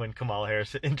out when Kamala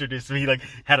Harris introduced him. He,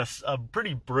 had a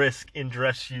pretty brisk in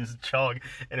dress shoes jog,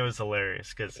 and it was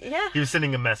hilarious, because he was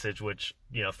sending a message, which,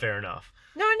 fair enough.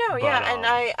 No, but,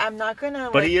 and I'm not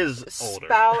gonna, but he is older.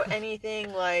 Spout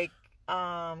anything,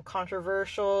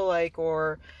 controversial,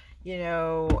 or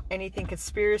anything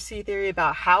conspiracy theory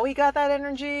about how he got that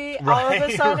energy all of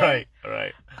a sudden.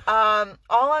 Right.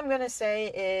 All I'm gonna say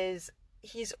is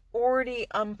he's already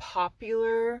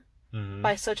unpopular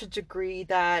by such a degree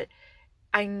that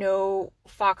I know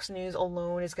Fox News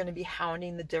alone is going to be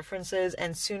hounding the differences,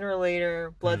 and sooner or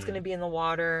later blood's going to be in the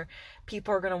water.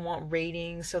 People are going to want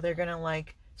ratings, so they're going to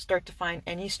start to find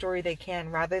any story they can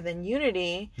rather than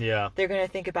unity. Yeah. They're going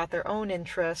to think about their own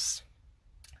interests.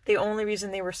 The only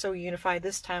reason they were so unified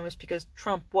this time was because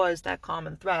Trump was that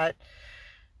common threat.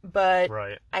 But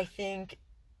I think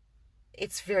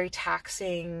it's very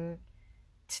taxing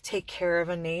to take care of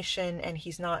a nation, and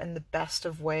he's not in the best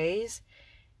of ways.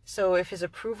 So if his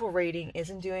approval rating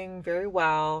isn't doing very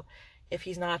well, if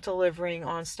he's not delivering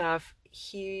on stuff,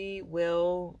 he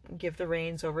will give the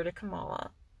reins over to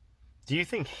Kamala. Do you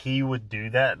think he would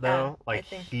do that, though?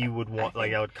 He would want,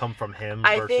 that would come from him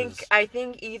versus... I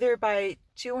think either by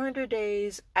 200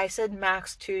 days, I said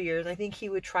max 2 years. I think he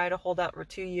would try to hold out for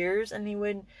 2 years, and he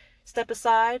would step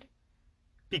aside.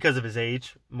 Because of his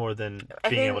age, more than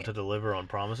being able to deliver on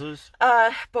promises?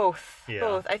 Both. Yeah.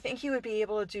 Both. I think he would be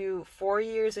able to do 4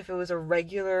 years if it was a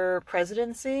regular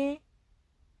presidency.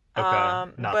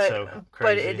 Okay, so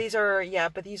crazy.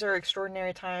 But these are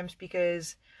extraordinary times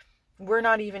because we're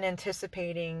not even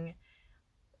anticipating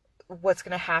what's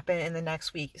going to happen in the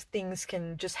next week. Things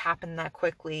can just happen that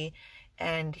quickly,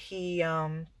 and he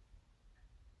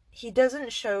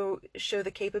doesn't show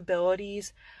the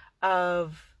capabilities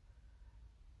of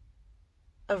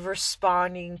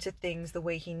responding to things the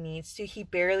way he needs to. He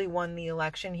barely won the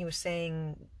election. He was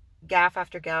saying gaffe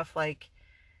after gaffe,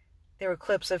 there were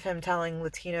clips of him telling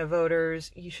Latino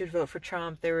voters, you should vote for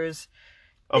Trump. There was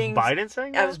Of things... Biden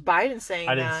saying that? I was Biden saying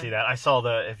that. I didn't see that. I saw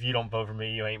the "if you don't vote for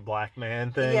me, you ain't black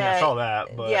man" thing. Yeah, I saw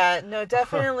that, but yeah, no,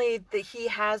 definitely that he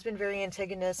has been very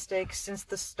antagonistic since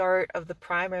the start of the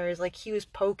primaries. Like, he was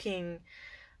poking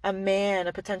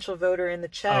a potential voter in the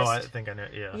chest. Oh, I think I know.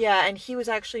 Yeah. Yeah, and he was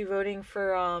actually voting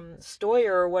for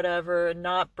Stoyer or whatever,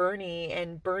 not Bernie,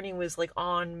 and Bernie was like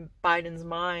on Biden's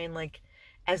mind, like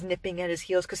as nipping at his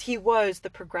heels, because he was the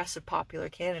progressive popular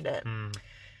candidate.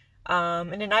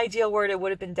 In an ideal world, it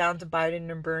would have been down to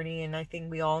Biden and Bernie, and I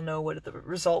think we all know what the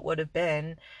result would have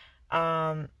been.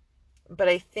 But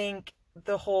I think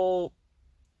the whole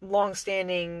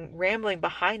long-standing rambling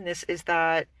behind this is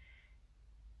that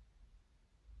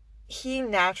he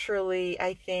naturally,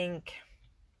 I think,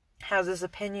 has this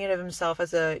opinion of himself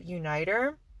as a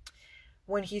uniter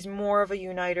when he's more of a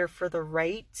uniter for the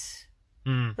right.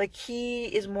 Like, he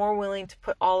is more willing to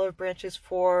put olive branches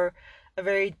for a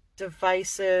very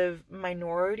divisive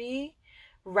minority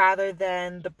rather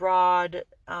than the broad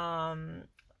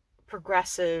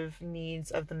progressive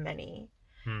needs of the many.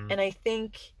 And I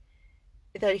think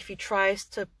that if he tries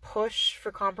to push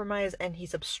for compromise and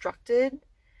he's obstructed,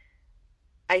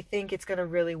 I think it's going to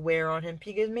really wear on him,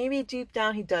 because maybe deep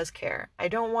down he does care. I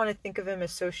don't want to think of him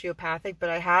as sociopathic, but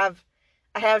I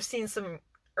have seen some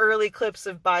early clips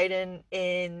of Biden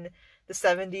in the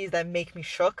 70s that make me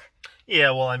shook.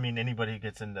 Yeah, well, I mean, anybody who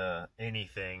gets into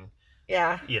anything,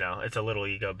 yeah, it's a little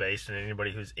ego based, and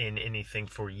anybody who's in anything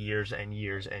for years and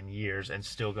years and years and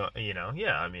still go,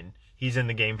 yeah, I mean, he's in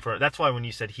the game for. That's why when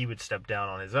you said he would step down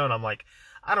on his own, I'm like,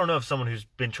 I don't know if someone who's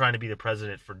been trying to be the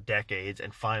president for decades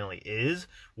and finally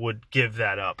would give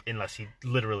that up unless he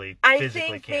literally physically can't do it. I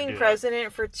think being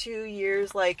president for 2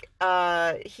 years,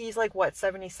 he's like, what,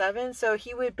 77? So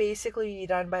he would basically be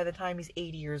done by the time he's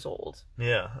 80 years old.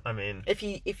 Yeah, I mean, if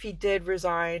he did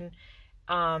resign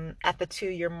at the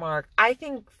 2-year mark, I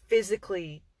think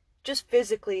physically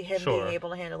him being able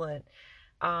to handle it.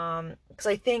 Because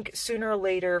I think sooner or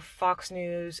later Fox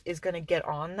News is going to get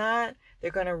on that. They're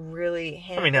going to really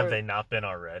handle. I mean, have they not been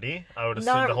already? I would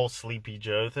assume the whole Sleepy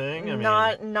Joe thing.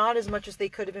 Not as much as they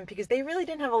could have been, because they really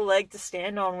didn't have a leg to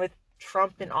stand on with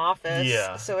Trump in office.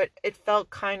 Yeah. So it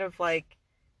felt kind of like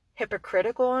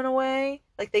hypocritical in a way.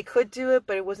 Like, they could do it,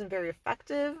 but it wasn't very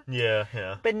effective. Yeah,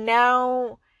 yeah. But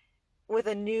now, with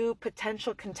a new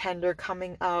potential contender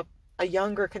coming up, a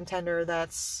younger contender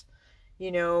that's,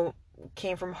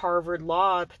 came from Harvard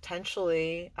Law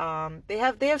potentially. They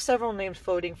have several names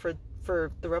floating for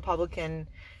the Republican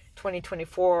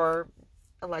 2024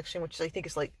 election, which I think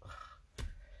is like,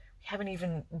 we haven't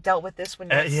even dealt with this one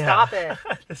yet. Yeah. Stop it.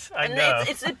 I know.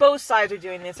 It's both sides are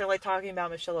doing this. They're like talking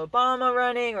about Michelle Obama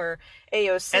running or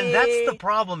AOC. And that's the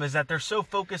problem, is that they're so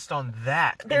focused on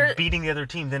that and beating the other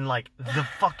team than like the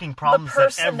fucking problems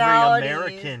that every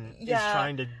American is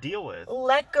trying to deal with.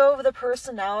 Let go of the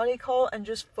personality cult and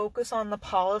just focus on the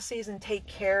policies and take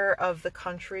care of the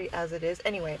country as it is.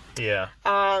 Anyway. Yeah.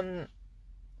 I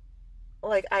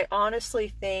honestly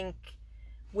think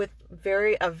with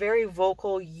a very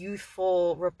vocal,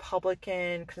 youthful,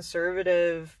 Republican,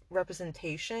 conservative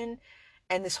representation,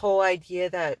 and this whole idea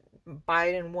that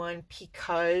Biden won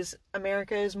because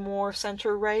America is more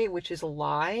center-right, which is a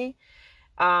lie,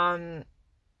 I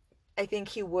think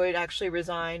he would actually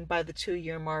resign by the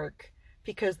 2-year mark,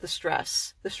 because the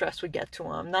stress would get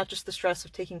to him. Not just the stress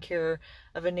of taking care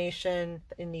of a nation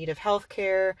in need of health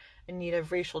care, in need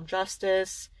of racial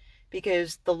justice,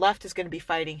 because the left is going to be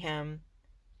fighting him.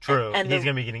 True. And he's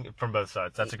going to be getting it from both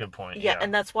sides. That's a good point. Yeah,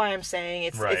 and that's why I'm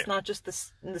saying it's not just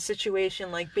the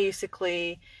situation. Like,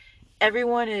 basically,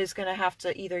 everyone is going to have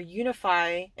to either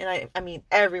unify, and I mean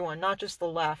everyone, not just the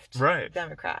left,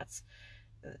 Democrats.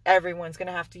 Everyone's going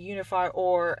to have to unify,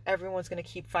 or everyone's going to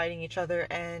keep fighting each other,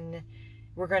 and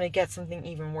we're going to get something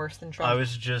even worse than Trump. I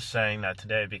was just saying that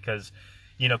today because,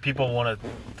 people want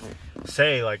to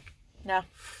say, like, no.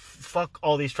 Fuck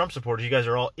all these Trump supporters. You guys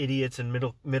are all idiots and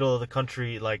middle of the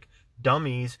country, like,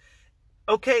 dummies.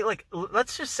 Okay, like,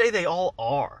 let's just say they all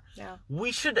are. Yeah.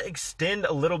 We should extend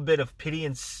a little bit of pity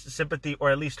and sympathy,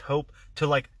 or at least hope, to,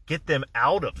 like, get them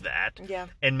out of that. Yeah.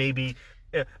 And maybe,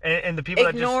 and the people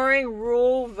ignoring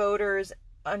rural voters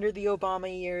under the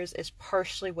Obama years is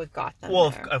partially what got them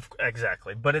there.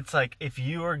 Exactly. But it's like, if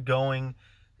you're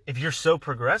so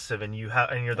progressive and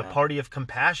you're the party of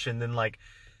compassion, then, like,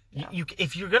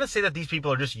 If you're going to say that these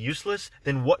people are just useless,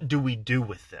 then what do we do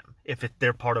with them if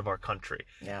they're part of our country?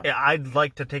 Yeah. I'd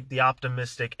like to take the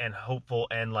optimistic and hopeful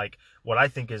and like what I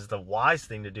think is the wise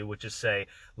thing to do, which is say,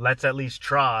 let's at least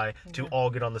try to all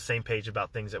get on the same page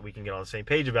about things that we can get on the same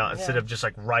page about instead of just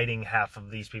like writing half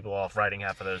of these people off, writing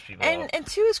half of those people off. And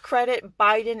to his credit,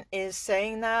 Biden is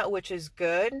saying that, which is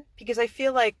good, because I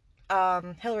feel like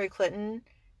Hillary Clinton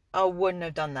wouldn't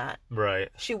have done that. Right.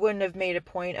 She wouldn't have made a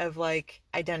point of like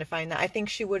identifying that. I think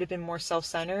she would have been more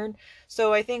self-centered.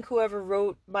 So I think whoever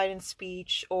wrote Biden's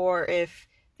speech, or if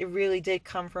it really did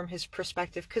come from his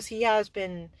perspective, because he has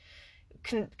been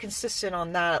consistent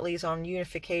on that, at least on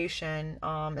unification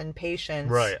and patience.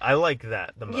 Right. I like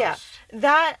that the most. Yeah.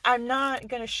 That, I'm not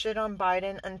going to shit on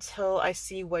Biden until I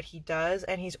see what he does,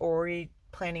 and he's already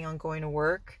planning on going to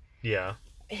work. Yeah.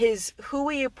 Who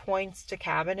he appoints to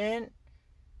cabinet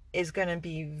is going to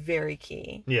be very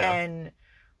key. Yeah. And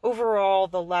overall,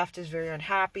 the left is very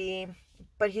unhappy,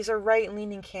 but he's a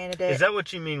right-leaning candidate. Is that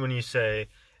what you mean when you say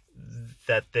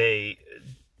that they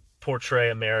portray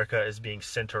America as being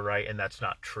center-right, and that's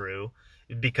not true?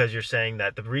 Because you're saying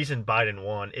that the reason Biden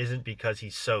won isn't because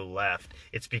he's so left.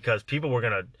 It's because people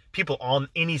on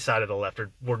any side of the left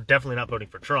were definitely not voting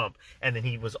for Trump. And then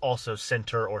he was also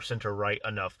center or center-right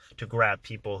enough to grab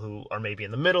people who are maybe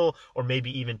in the middle or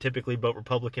maybe even typically vote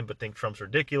Republican but think Trump's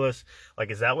ridiculous. Like,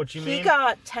 is that what you mean? He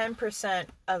got 10%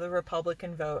 of the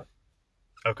Republican vote.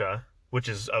 Okay. Which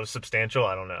is substantial?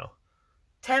 I don't know.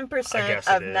 10%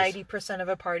 of 90% of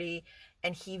a party,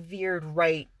 and he veered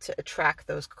right to attract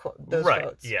those right,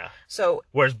 votes. Yeah. So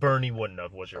whereas Bernie wouldn't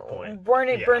have, was your point.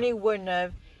 Bernie wouldn't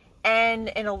have. And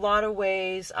in a lot of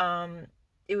ways,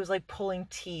 it was like pulling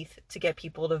teeth to get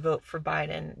people to vote for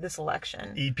Biden this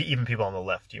election. Even people on the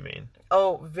left, you mean?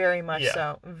 Oh, very much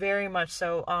so. Very much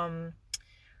so.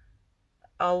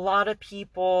 A lot of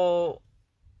people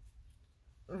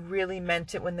really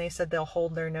meant it when they said they'll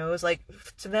hold their nose. Like,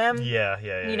 to them, you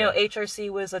know, HRC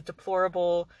was a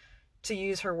deplorable, to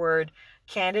use her word,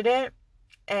 candidate,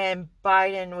 and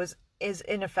Biden is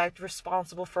in effect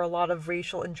responsible for a lot of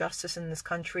racial injustice in this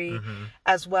country,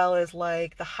 as well as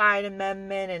like the Hyde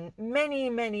Amendment and many,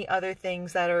 many other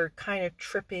things that are kind of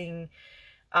tripping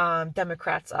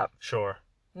Democrats up. Sure.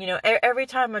 You know, every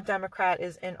time a Democrat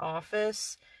is in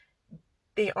office,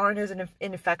 they aren't as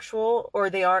ineffectual, or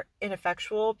they are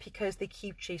ineffectual because they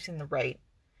keep chasing the right.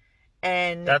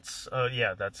 And that's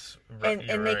that's right.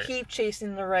 And they keep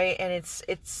chasing the right, and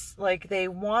it's like they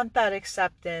want that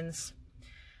acceptance,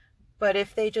 but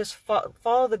if they just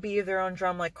follow the beat of their own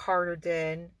drum like Carter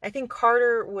did. I think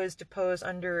Carter was deposed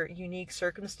under unique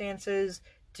circumstances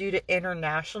due to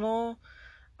international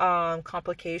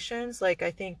complications. Like,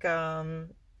 I think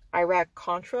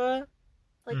Iraq-Contra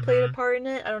played a part in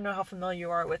it. I don't know how familiar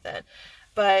you are with it,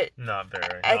 but not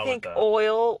very. I think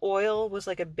oil was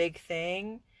like a big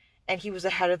thing, and he was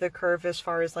ahead of the curve as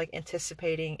far as like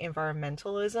anticipating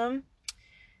environmentalism.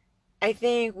 I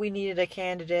think we needed a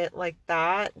candidate like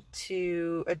that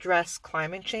to address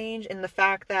climate change, and the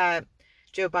fact that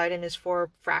Joe Biden is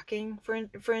for fracking,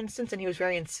 for instance, and he was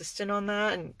very insistent on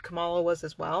that, and Kamala was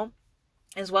as well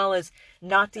as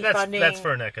not defunding. That's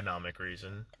for an economic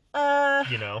reason.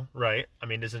 You know, right? I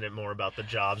mean, isn't it more about the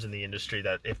jobs in the industry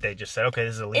that if they just say, okay,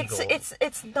 this is illegal?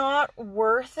 It's not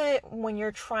worth it when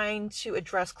you're trying to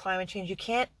address climate change. You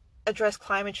can't address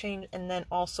climate change and then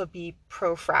also be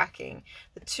pro-fracking.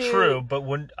 The two. True, but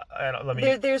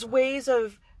there's ways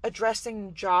of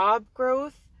addressing job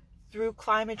growth through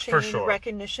climate change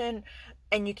recognition,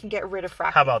 and you can get rid of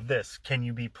fracking. How about this? Can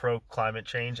you be pro-climate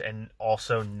change and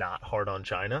also not hard on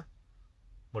China?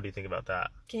 What do you think about that?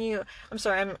 I'm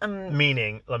sorry, I'm...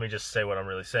 Meaning, let me just say what I'm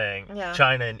really saying. Yeah.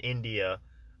 China and India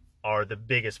are the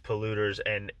biggest polluters,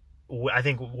 and I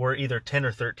think we're either 10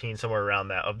 or 13, somewhere around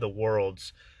that, of the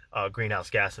world's greenhouse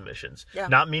gas emissions. Yeah.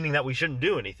 Not meaning that we shouldn't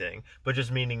do anything, but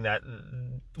just meaning that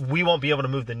we won't be able to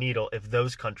move the needle if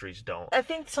those countries don't. I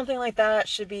think something like that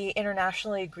should be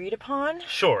internationally agreed upon.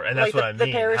 Sure, and that's what I mean.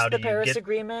 The Paris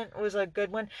Agreement was a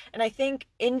good one. And I think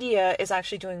India is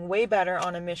actually doing way better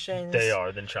on emissions. They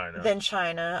are than China.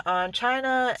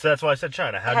 China. So that's why I said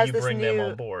China. How do you bring them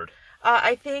on board?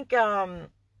 I think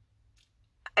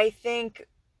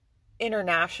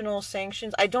international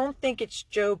sanctions. I don't think it's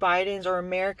Joe Biden's or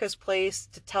America's place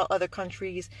to tell other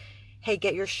countries, hey,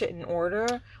 get your shit in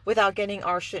order, without getting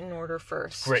our shit in order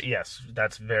first. Great, yes,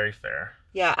 that's very fair.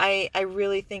 Yeah, I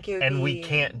really think it would we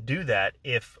can't do that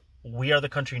if we are the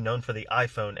country known for the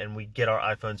iPhone, and we get our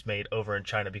iPhones made over in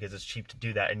China because it's cheap to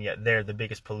do that, and yet they're the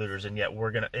biggest polluters, and yet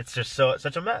it's just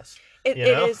such a mess, you It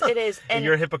know? is, it is. And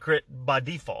You're a hypocrite by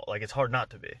default. Like, it's hard not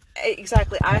to be.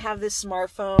 exactly. I have this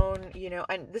smartphone,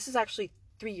 and this is actually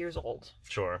 3 years old.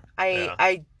 Sure. I Yeah.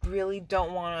 I really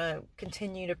don't want to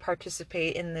continue to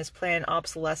participate in this planned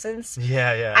obsolescence.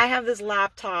 Yeah, yeah. I have this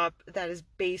laptop that is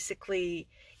basically,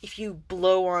 if you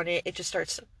blow on it, it just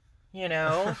starts,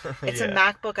 It's a Yeah.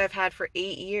 MacBook I've had for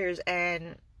 8 years,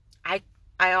 and I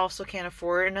I also can't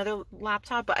afford another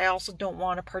laptop, but I also don't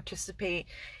want to participate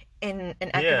in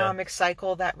an Yeah. economic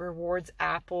cycle that rewards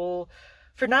Apple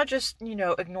for not just,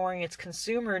 ignoring its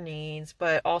consumer needs,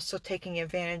 but also taking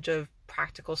advantage of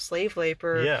practical slave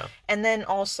labor, Yeah. and then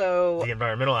also The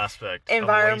environmental aspect of wasting all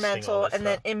environmental, this and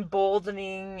then stuff.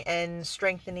 emboldening and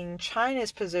strengthening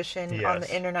China's position on the Yes.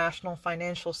 international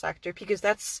financial sector, because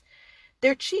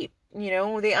they're cheap.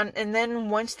 And then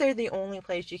once they're the only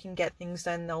place you can get things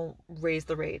done, they'll raise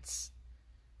the rates.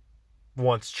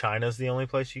 Once China's the only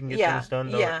place you can get Yeah, things done,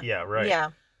 yeah, yeah, right.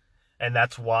 yeah. And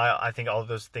that's why I think all of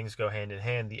those things go hand in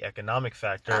hand, the economic Uh,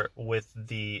 factor with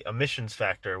the emissions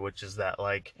factor, which is that,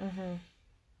 like, mm-hmm.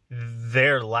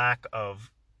 their lack of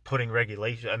putting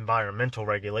environmental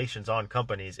regulations on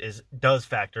companies does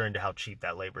factor into how cheap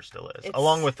that labor still is,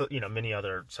 along It's with many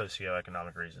other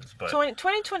socioeconomic reasons. But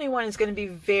 2021 is going to be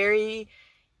very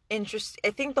interesting. I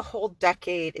think the whole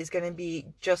decade is going to be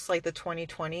just like the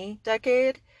 2020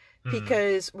 decade, mm,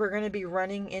 because we're going to be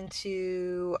running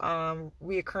into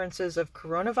reoccurrences of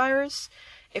coronavirus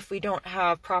if we don't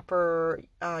have proper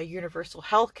universal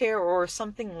health care or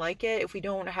something like it, if we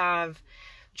don't have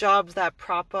jobs that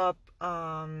prop up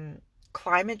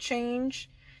climate change,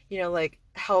 like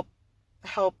help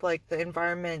like the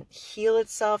environment heal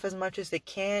itself as much as it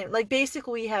can. Like,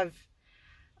 basically we have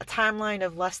a timeline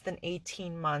of less than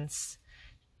 18 months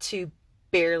to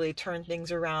barely turn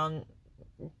things around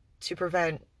to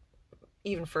prevent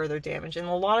even further damage. And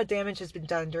a lot of damage has been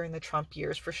done during the Trump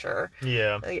years, for sure.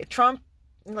 yeah, Like, Trump,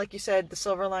 like you said, the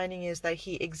silver lining is that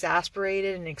he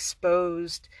exasperated and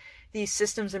exposed these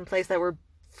systems in place that were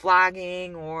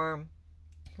flagging or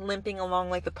limping along.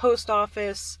 Like, the post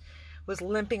office was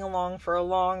limping along for a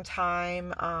long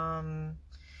time.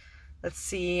 Let's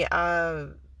see,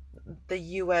 the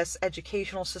US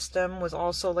educational system was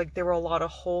also, like, there were a lot of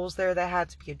holes there that had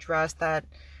to be addressed that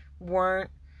weren't.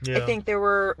 I yeah. think there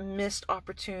were missed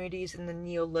opportunities in the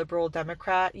neoliberal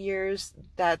Democrat years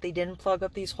that they didn't plug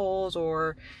up these holes,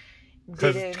 or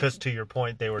Because didn't. to your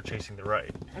point, they were chasing the right.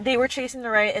 They were chasing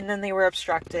the right, and then they were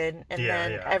obstructed, and Yeah,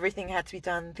 then yeah, everything had to be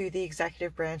done through the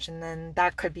executive branch, and then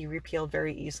that could be repealed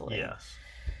very easily. yes.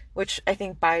 Which I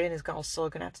think Biden is also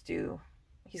going to have to do.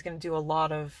 He's going to do a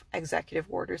lot of executive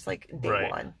orders like day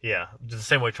Right. one. Yeah. The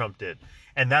same way Trump did.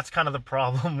 And that's kind of the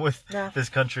problem with Yeah. this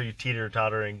country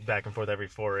teeter-tottering back and forth every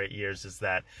 4 or 8 years, is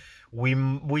that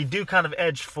we do kind of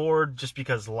edge forward just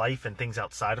because life and things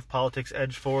outside of politics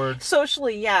edge forward.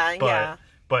 Socially, yeah, But yeah.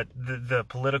 but the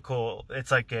political,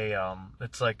 it's like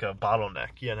a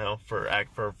bottleneck,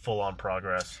 for full-on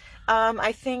progress.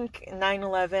 I think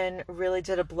 9/11 really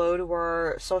did a blow to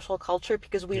our social culture,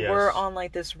 because we were Yes. on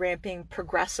like this ramping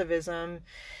progressivism,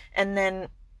 and then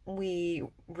we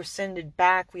rescinded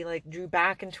back, we like drew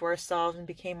back into ourselves and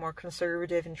became more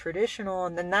conservative and traditional,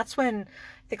 and then that's when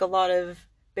I think a lot of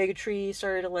bigotry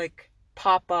started to like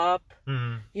pop up,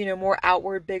 Mm, more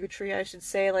outward bigotry, I should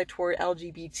say, like toward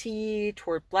LGBT,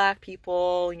 toward black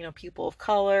people, people of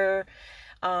color,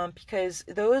 because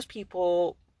those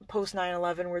people post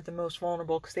 9/11 were the most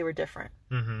vulnerable because they were different,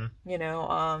 mm-hmm. you know,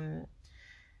 um,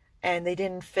 and they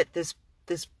didn't fit this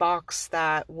box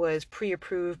that was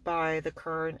pre-approved by the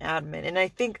current admin. And I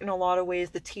think in a lot of ways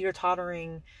the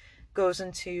teeter-tottering goes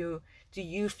into, do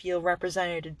you feel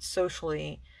represented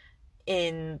socially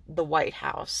in the White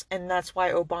House? And that's why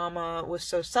Obama was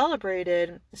so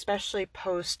celebrated, especially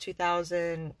post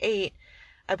 2008,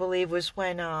 I believe was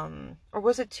when, or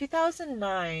was it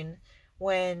 2009,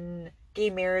 when gay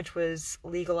marriage was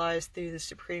legalized through the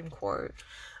Supreme Court.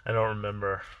 I don't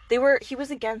remember. He was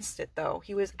against it, though.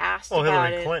 He was asked Well, about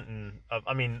Hillary it. Clinton.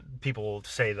 I mean, people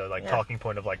say the Yeah, talking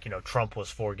point of Trump was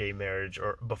for gay marriage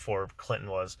or before Clinton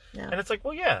was, yeah. and it's like,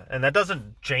 well, yeah, and that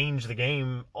doesn't change the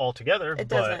game altogether, It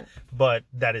but doesn't.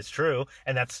 that is true,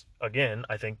 and that's again,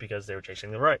 I think, because they were chasing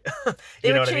the right. They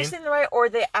You know were what I mean? chasing the right, or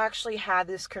they actually had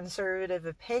this conservative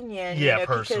opinion, Yeah,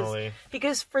 because personally.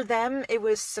 for them it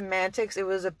was semantics. It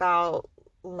was about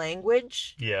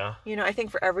language. Yeah. I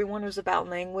think for everyone it was about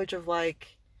language of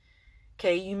like,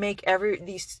 okay, you make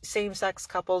these same-sex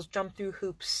couples jump through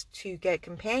hoops to get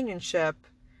companionship,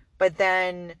 but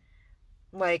then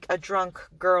like a drunk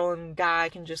girl and guy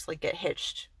can just like get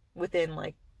hitched within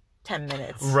like 10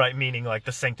 minutes. Right, meaning like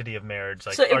the sanctity of marriage.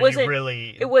 Like, So are you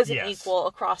really? It wasn't yes, equal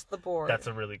across the board. That's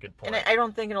a really good point. And I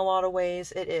don't think in a lot of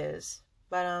ways it is.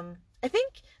 But I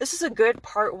think this is a good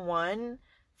part 1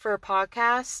 for a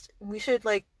podcast. We should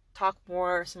like talk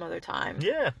more some other time.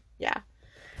 Yeah. Yeah.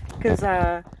 Because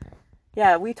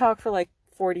yeah, we talked for like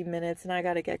 40 minutes and I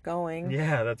gotta get going.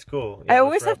 Yeah, that's cool. Yeah, I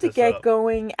always have to get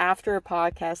going after a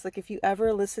podcast. Like, if you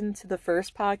ever listen to the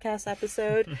first podcast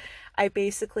episode, I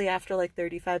basically, after like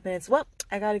 35 minutes, well,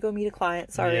 I gotta go meet a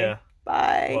client. Sorry. Yeah.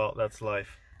 Bye. Well, that's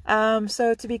life.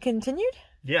 So to be continued?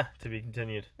 Yeah, to be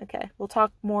continued. Okay. We'll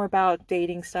talk more about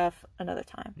dating stuff another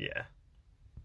time. Yeah.